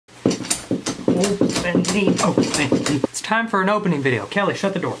Opening. It's time for an opening video. Kelly,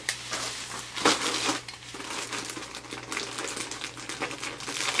 shut the door.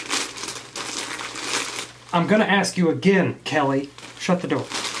 I'm gonna ask you again, Kelly. Shut the door.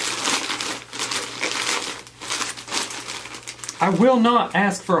 I will not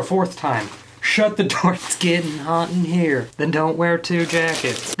ask for a fourth time. Shut the door. It's getting hot in here. Then don't wear two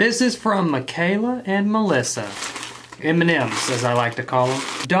jackets. This is from Michaela and Melissa. M&M's, as I like to call them. ...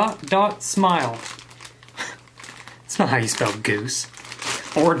 Smile. It's not how you spell goose.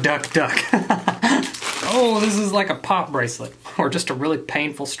 Or duck. Oh, this is like a pop bracelet. Or just a really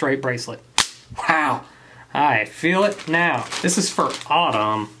painful straight bracelet. Wow. I feel it now. This is for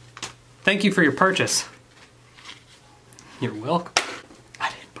Autumn. Thank you for your purchase. You're welcome. I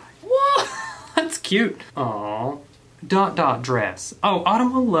didn't buy it. Whoa, that's cute. Aw. ... dress. Oh,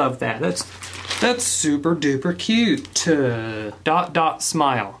 Autumn will love that. That's super duper cute. ...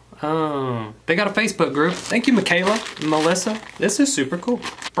 smile. Oh, they got a Facebook group. Thank you, Michaela and Melissa. This is super cool.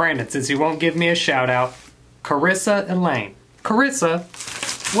 Brandon, since you won't give me a shout out, Carissa Elaine. Carissa,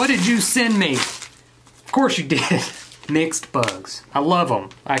 what did you send me? Of course you did. Mixed bugs. I love them.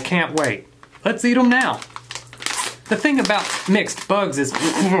 I can't wait. Let's eat them now. The thing about mixed bugs is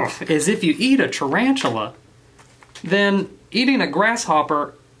if you eat a tarantula, then eating a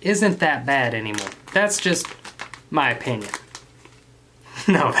grasshopper isn't that bad anymore. That's just my opinion.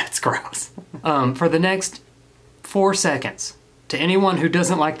 No, that's gross. For the next 4 seconds, to anyone who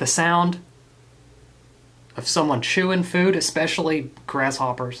doesn't like the sound of someone chewing food, especially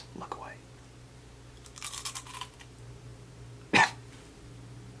grasshoppers, look away.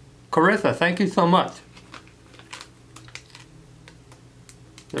 Caritha, thank you so much.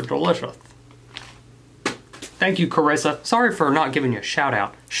 They're delicious. Thank you, Carissa. Sorry for not giving you a shout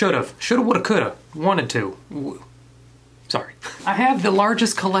out. Should've, woulda, coulda, wanted to. Sorry. I have the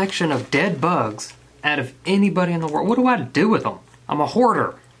largest collection of dead bugs out of anybody in the world. What do I do with them? I'm a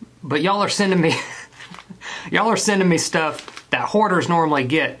hoarder, but y'all are sending me, stuff that hoarders normally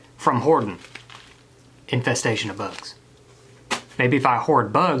get from hoarding. Infestation of bugs. Maybe if I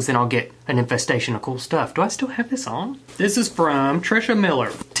hoard bugs, then I'll get an infestation of cool stuff. Do I still have this on? This is from Trisha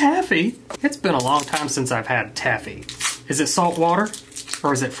Miller. Taffy? It's been a long time since I've had taffy. Is it salt water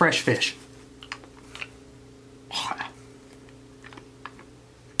or is it fresh fish?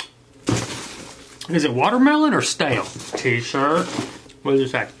 Is it watermelon or stale? T-shirt. What does it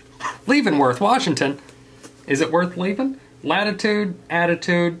say? Leavenworth, Washington. Is it worth leaving? Latitude,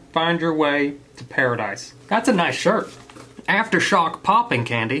 attitude, find your way to paradise. That's a nice shirt. Aftershock popping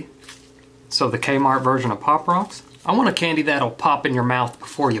candy. So the Kmart version of Pop Rocks. I want a candy that'll pop in your mouth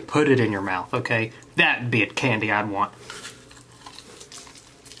before you put it in your mouth, okay? That'd be a candy I'd want.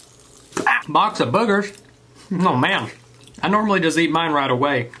 Ah, box of boogers. Oh man, I normally just eat mine right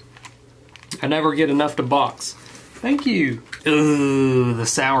away. I never get enough to box. Thank you. Ooh, the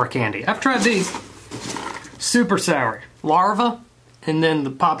sour candy. I've tried these. Super sour. Larva, and then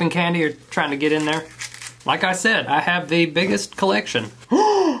the popping candy are trying to get in there. Like I said, I have the biggest collection.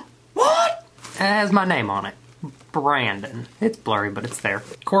 What? It has my name on it. Brandon. It's blurry, but it's there.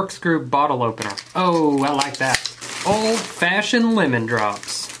 Corkscrew bottle opener. Oh, I like that. Old-fashioned lemon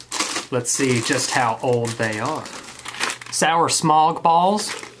drops. Let's see just how old they are. Sour smog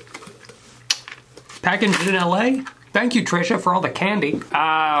balls. Packaged in LA. Thank you, Trisha, for all the candy.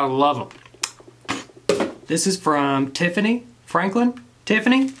 I love them. This is from Tiffany Franklin.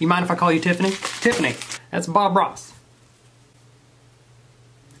 Tiffany? You mind if I call you Tiffany? Tiffany. That's Bob Ross.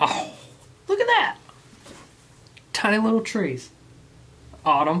 Oh, look at that. Tiny little trees.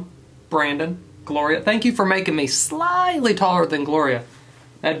 Autumn, Brandon, Gloria. Thank you for making me slightly taller than Gloria.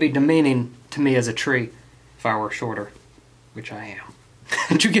 That'd be demeaning to me as a tree if I were shorter, which I am.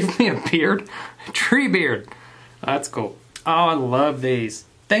 Did you give me a beard? A tree beard. That's cool. Oh, I love these.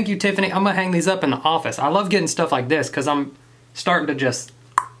 Thank you, Tiffany. I'm gonna hang these up in the office. I love getting stuff like this because I'm starting to just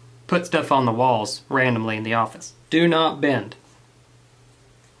put stuff on the walls randomly in the office. Do not bend.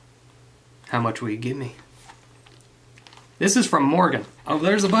 How much will you give me? This is from Morgan. Oh,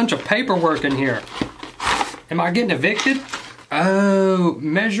 there's a bunch of paperwork in here. Am I getting evicted? Oh,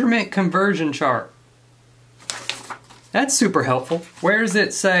 measurement conversion chart. That's super helpful. Where does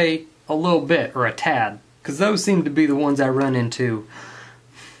it say a little bit or a tad? Because those seem to be the ones I run into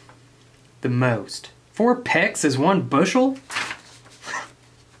the most. 4 pecks is 1 bushel?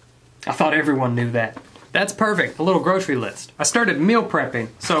 I thought everyone knew that. That's perfect, a little grocery list. I started meal prepping,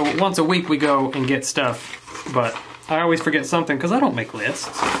 so once a week we go and get stuff, but I always forget something because I don't make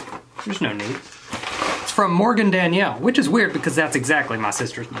lists. There's no need. It's from Morgan Danielle, which is weird because that's exactly my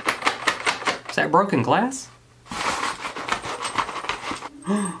sister's name. Is that broken glass?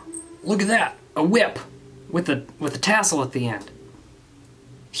 Look at that. a whip with a tassel at the end.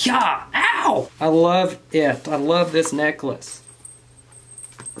 Yeah! Ow! I love it. I love this necklace.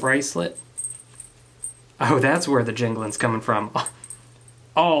 Bracelet. Oh, that's where the jingling's coming from.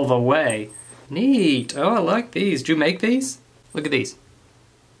 All the way. Neat. Oh, I like these. Did you make these? Look at these.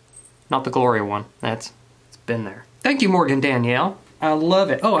 Not the Gloria one. It's been there. Thank you, Morgan Danielle. I love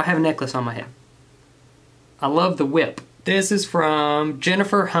it. Oh, I have a necklace on my head. I love the whip. This is from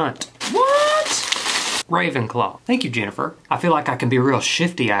Jennifer Hunt. What? Ravenclaw. Thank you, Jennifer. I feel like I can be real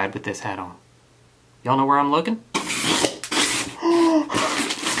shifty-eyed with this hat on. Y'all know where I'm looking?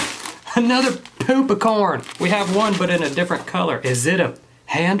 Another poopicorn. We have one, but in a different color. Is it a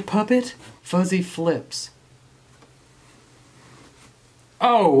hand puppet? Fuzzy Flips.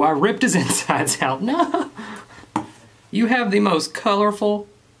 Oh, I ripped his insides out. No. You have the most colorful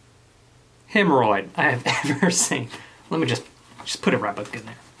hemorrhoid I have ever seen. Let me just put it right back in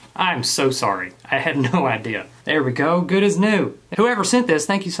there. I'm so sorry. I had no idea. There we go. Good as new. Whoever sent this,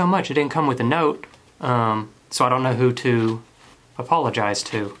 thank you so much. It didn't come with a note, so I don't know who to apologize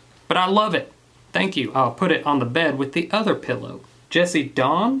to. But I love it. Thank you. I'll put it on the bed with the other pillow. Jesse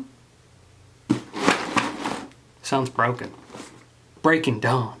Dawn? Sounds broken. Breaking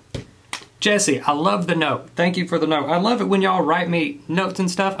Dawn. Jesse, I love the note. Thank you for the note. I love it when y'all write me notes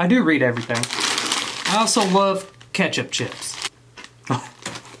and stuff. I do read everything. I also love ketchup chips.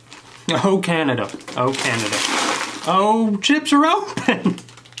 Oh, Canada. Oh, Canada. Oh, chips are open.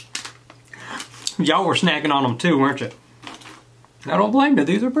 Y'all were snacking on them too, weren't you? I don't blame you.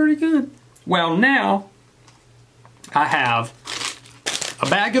 These are pretty good. Well, now I have a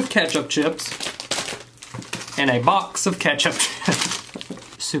bag of ketchup chips and a box of ketchup chips.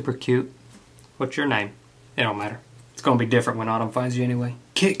 Super cute. What's your name? It don't matter. It's gonna be different when Autumn finds you anyway.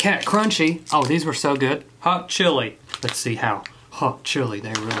 Kit Kat Crunchy. Oh, these were so good. Hot chili. Let's see how hot chili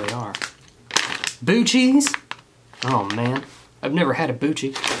they really are. Boochies. Oh man, I've never had a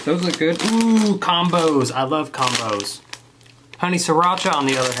Boochie. Those look good. Ooh, combos. I love combos. Honey Sriracha on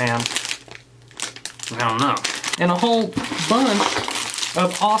the other hand, I don't know. And a whole bunch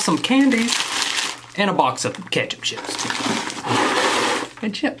of awesome candies and a box of ketchup chips.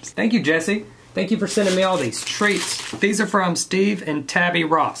 And chips. Thank you, Jesse. Thank you for sending me all these treats. These are from Steve and Tabby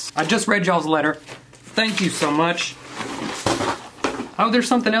Ross. I just read y'all's letter. Thank you so much. Oh, there's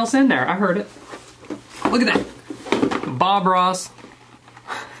something else in there. I heard it. Look at that. Bob Ross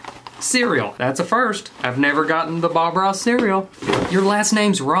cereal. That's a first. I've never gotten the Bob Ross cereal. Your last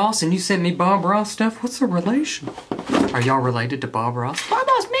name's Ross and you sent me Bob Ross stuff? What's the relation? Are y'all related to Bob Ross? Bob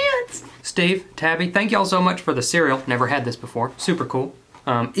Ross Mints! Steve, Tabby, thank y'all so much for the cereal. Never had this before. Super cool.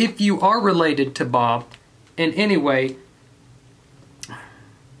 If you are related to Bob in any way,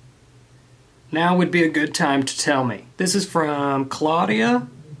 now would be a good time to tell me. This is from Claudia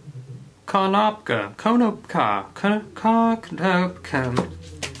Konopka.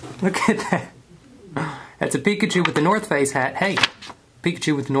 Look at that. That's a Pikachu with the North Face hat. Hey,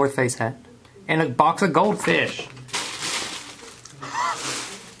 Pikachu with the North Face hat. And a box of goldfish.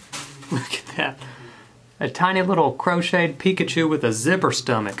 Look at that. A tiny little crocheted Pikachu with a zipper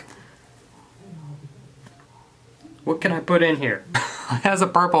stomach. What can I put in here? It has a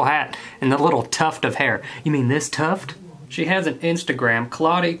purple hat and a little tuft of hair. You mean this tuft? She has an Instagram,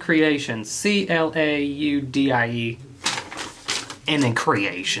 Claudie Creations, C-L-A-U-D-I-E, and then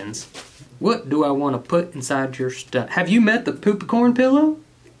Creations. What do I want to put inside your stuff? Have you met the Poopicorn pillow?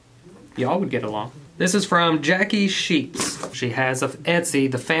 Y'all would get along. This is from Jackie Sheets. She has of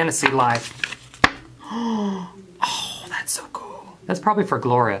Etsy, The Fantasy Life. Oh, that's so cool. That's probably for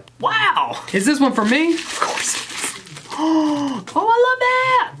Gloria. Wow! Is this one for me? Of course it is. Oh, I love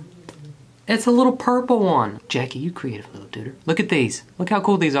that! It's a little purple one. Jackie, you creative little duder. Look at these. Look how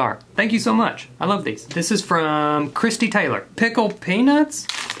cool these are. Thank you so much. I love these. This is from Christy Taylor. Pickle peanuts?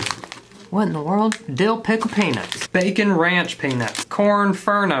 What in the world? Dill pickle peanuts. Bacon ranch peanuts. Corn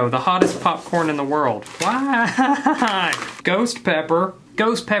Ferno, the hottest popcorn in the world. Why? Ghost pepper.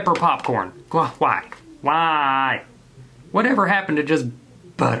 Ghost pepper popcorn. Why? Why? Whatever happened to just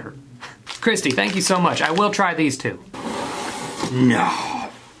butter? Christy, thank you so much. I will try these too. No.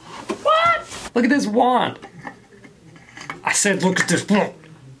 What? Look at this wand. I said look at this wand.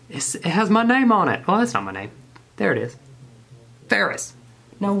 It has my name on it. Oh, that's not my name. There it is. Farris.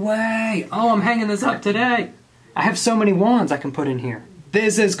 No way. Oh, I'm hanging this up today. I have so many wands I can put in here.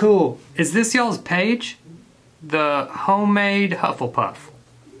 This is cool. Is this y'all's page? The homemade Hufflepuff.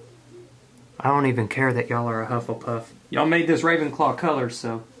 I don't even care that y'all are a Hufflepuff. Y'all made this Ravenclaw colors,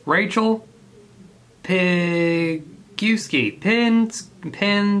 so. Rachel Piguski.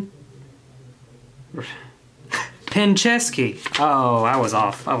 Pincheski. Oh, I was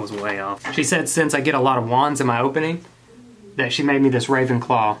off. I was way off. She said since I get a lot of wands in my opening, that she made me this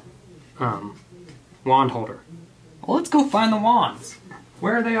Ravenclaw wand holder. Well, let's go find the wands.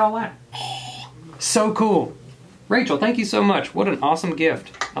 Where are they all at? Oh, so cool. Rachel, thank you so much. What an awesome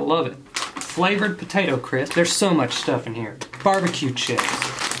gift. I love it. Flavored potato crisp. There's so much stuff in here. Barbecue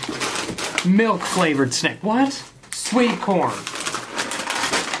chips. Milk flavored snack. What? Sweet corn.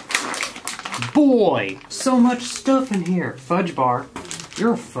 Boy, so much stuff in here. Fudge bar.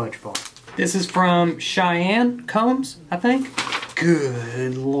 You're a fudge bar. This is from Cheyenne Combs, I think.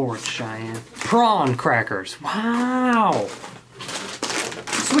 Good Lord, Cheyenne. Prawn crackers. Wow.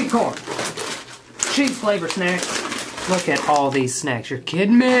 Sweet corn. Cheese flavor snacks. Look at all these snacks. You're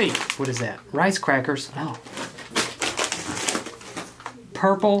kidding me. What is that? Rice crackers. Oh.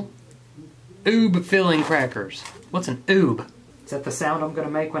 Purple oob filling crackers. What's an oob? Is that the sound I'm going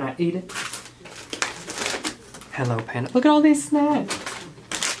to make when I eat it? Hello, Panda. Look at all these snacks.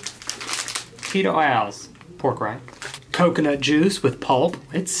 Keto Owls. Pork rind. Coconut juice with pulp.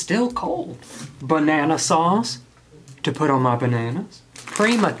 It's still cold. Banana sauce to put on my bananas.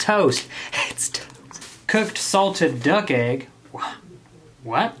 Prima toast. It's toast. Cooked salted duck egg.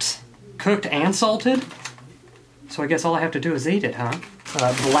 What? Cooked and salted? So I guess all I have to do is eat it, huh?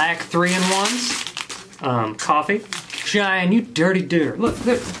 Black 3-in-1s. Coffee. Giant, you dirty duder. Look,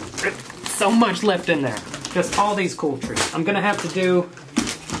 there's so much left in there. Just all these cool treats. I'm gonna have to do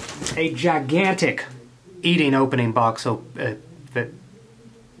a gigantic eating opening box. So,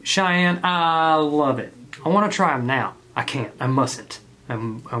 Cheyenne, I love it. I want to try them now. I can't. I mustn't. I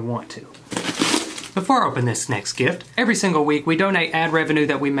want to. Before I open this next gift, every single week we donate ad revenue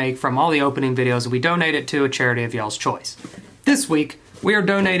that we make from all the opening videos, and we donate it to a charity of y'all's choice. This week, we are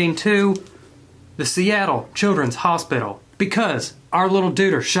donating to the Seattle Children's Hospital because our little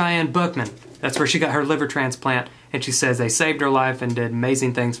duder, Cheyenne Buckman, that's where she got her liver transplant, and she says they saved her life and did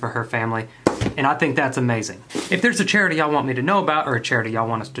amazing things for her family, and I think that's amazing. If there's a charity y'all want me to know about or a charity y'all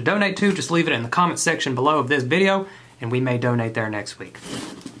want us to donate to, just leave it in the comment section below of this video, and we may donate there next week.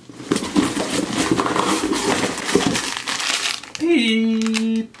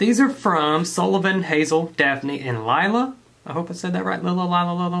 Beep. These are from Sullivan, Hazel, Daphne, and Lila. I hope I said that right.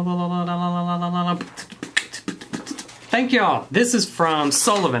 Thank y'all. This is from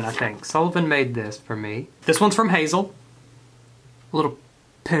Sullivan, I think. Sullivan made this for me. This one's from Hazel. A little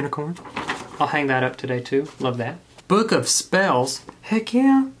pentacorn. I'll hang that up today too. Love that. Book of Spells. Heck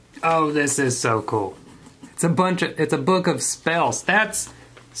yeah. Oh, this is so cool. It's a book of spells. That's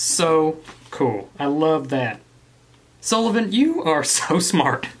so cool. I love that. Sullivan, you are so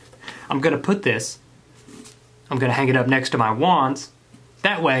smart. I'm gonna put this. I'm gonna hang it up next to my wands.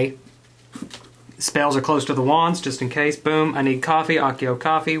 That way, spells are close to the wands, just in case. Boom, I need coffee, Accio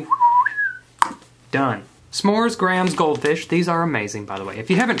coffee. Done. S'mores, grams, goldfish. These are amazing, by the way.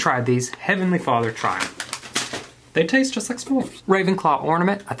 If you haven't tried these, Heavenly Father, try them. They taste just like s'mores. Ravenclaw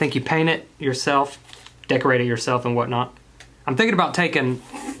ornament. I think you paint it yourself, decorate it yourself and whatnot. I'm thinking about taking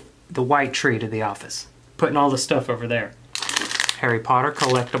the white tree to the office. Putting all the stuff over there. Harry Potter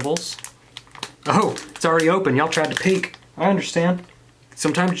collectibles. Oh, it's already open. Y'all tried to peek. I understand.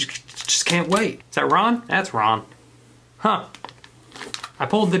 Sometimes you just can't wait. Is that Ron? That's Ron. Huh. I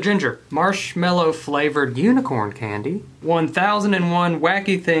pulled the ginger. Marshmallow flavored unicorn candy. 1001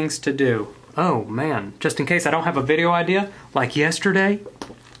 wacky things to do. Oh man, just in case I don't have a video idea, like yesterday,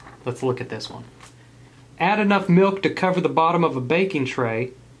 let's look at this one. Add enough milk to cover the bottom of a baking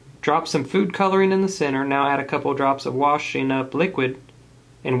tray. Drop some food coloring in the center. Now add a couple drops of washing up liquid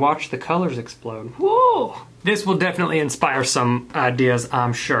and watch the colors explode. Whoa! This will definitely inspire some ideas,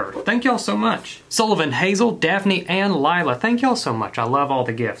 I'm sure. Thank y'all so much. Sullivan, Hazel, Daphne, and Lila. Thank y'all so much. I love all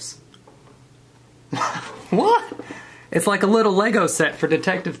the gifts. What? It's like a little Lego set for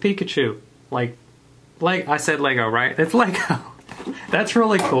Detective Pikachu. I said Lego, right? It's Lego. That's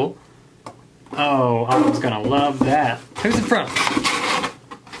really cool. Oh, I was gonna love that. Who's in front?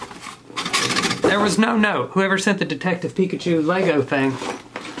 There was no note. Whoever sent the Detective Pikachu Lego thing.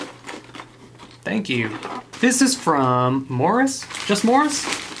 Thank you. This is from Morris. Just Morris?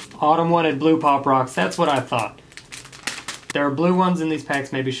 Autumn wanted blue Pop Rocks. That's what I thought. There are blue ones in these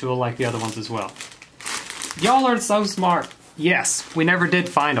packs. Maybe she will like the other ones as well. Y'all are so smart. Yes, we never did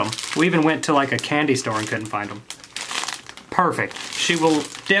find them. We even went to like a candy store and couldn't find them. Perfect. She will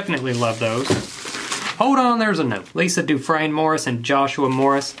definitely love those. Hold on, there's a note. Lisa Dufresne Morris and Joshua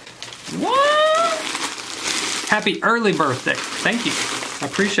Morris. What? Happy early birthday. Thank you. I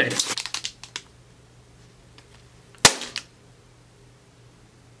appreciate it.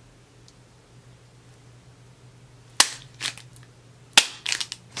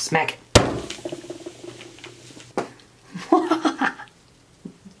 Smack it.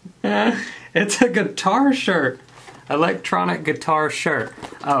 It's a guitar shirt. Electronic guitar shirt.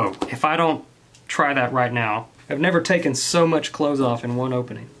 Oh, if I don't try that right now. I've never taken so much clothes off in one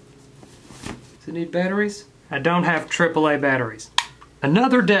opening. Does it need batteries? I don't have AAA batteries.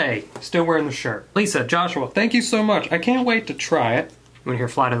 Another day, still wearing the shirt. Lisa, Joshua, thank you so much. I can't wait to try it. You wanna hear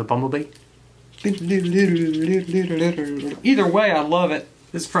Flight of the Bumblebee? Either way, I love it.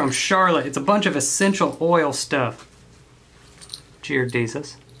 This is from Charlotte. It's a bunch of essential oil stuff. Dear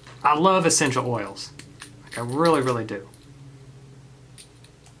Jesus. I love essential oils. Like I really, really do.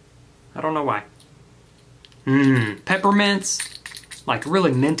 I don't know why. Peppermints. Like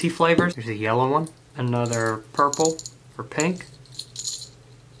really minty flavors. There's a yellow one. Another purple or pink.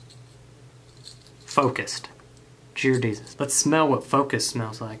 Focused. Dear Jesus. Let's smell what Focus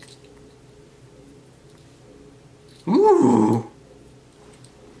smells like. Ooh!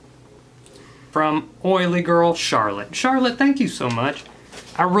 From Oily Girl Charlotte. Charlotte, thank you so much.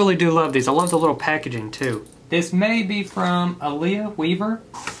 I really do love these. I love the little packaging too. This may be from Aaliyah Weaver.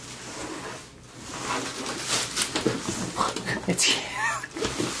 It's huge.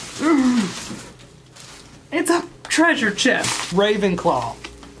 It's a treasure chest. Ravenclaw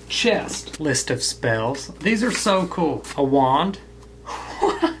chest. List of spells. These are so cool. A wand.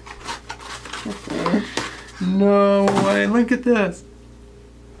 No way, look at this.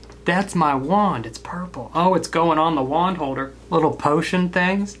 That's my wand, it's purple. Oh, it's going on the wand holder. Little potion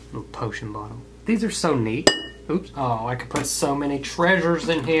things. Little potion bottle. These are so neat. Oops. Oh, I could put so many treasures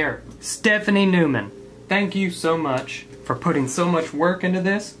in here. Stephanie Newman, thank you so much for putting so much work into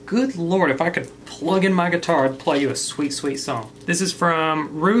this. Good Lord, if I could plug in my guitar, I'd play you a sweet, sweet song. This is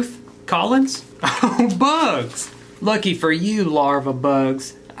from Ruth Collins. Oh, bugs. Lucky for you, larva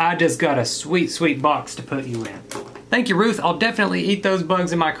bugs. I just got a sweet, sweet box to put you in. Thank you, Ruth. I'll definitely eat those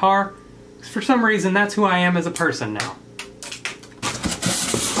bugs in my car. For some reason, that's who I am as a person now.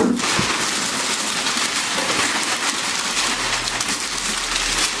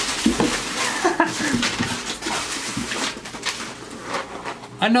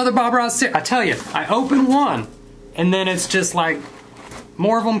 Another Bob Ross cereal. I tell you, I open one, and then it's just like,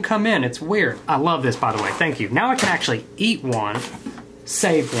 more of them come in. It's weird. I love this, by the way. Thank you. Now I can actually eat one.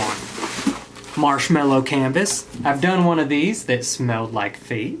 Save one. Marshmallow canvas. I've done one of these that smelled like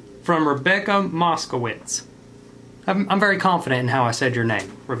feet. From Rebecca Moskowitz. I'm very confident in how I said your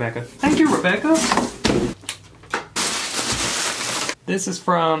name, Rebecca. Thank you, Rebecca. This is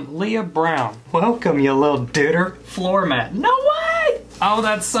from Leah Brown. Welcome, you little duder. Floor mat. No way! Oh,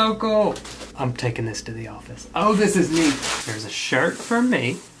 that's so cool. I'm taking this to the office. Oh, this is neat. There's a shirt for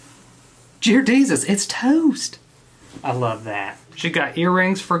me. Dear Jesus, it's toast. I love that. She got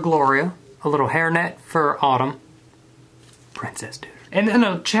earrings for Gloria, a little hairnet for Autumn, Princess dude, and then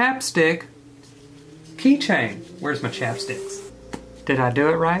a chapstick keychain. Where's my chapsticks? Did I do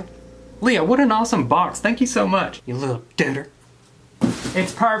it right? Leah, what an awesome box. Thank you so much, you little duder.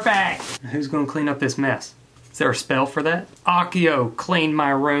 It's perfect. Who's gonna clean up this mess? Is there a spell for that? Akio cleaned my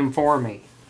room for me.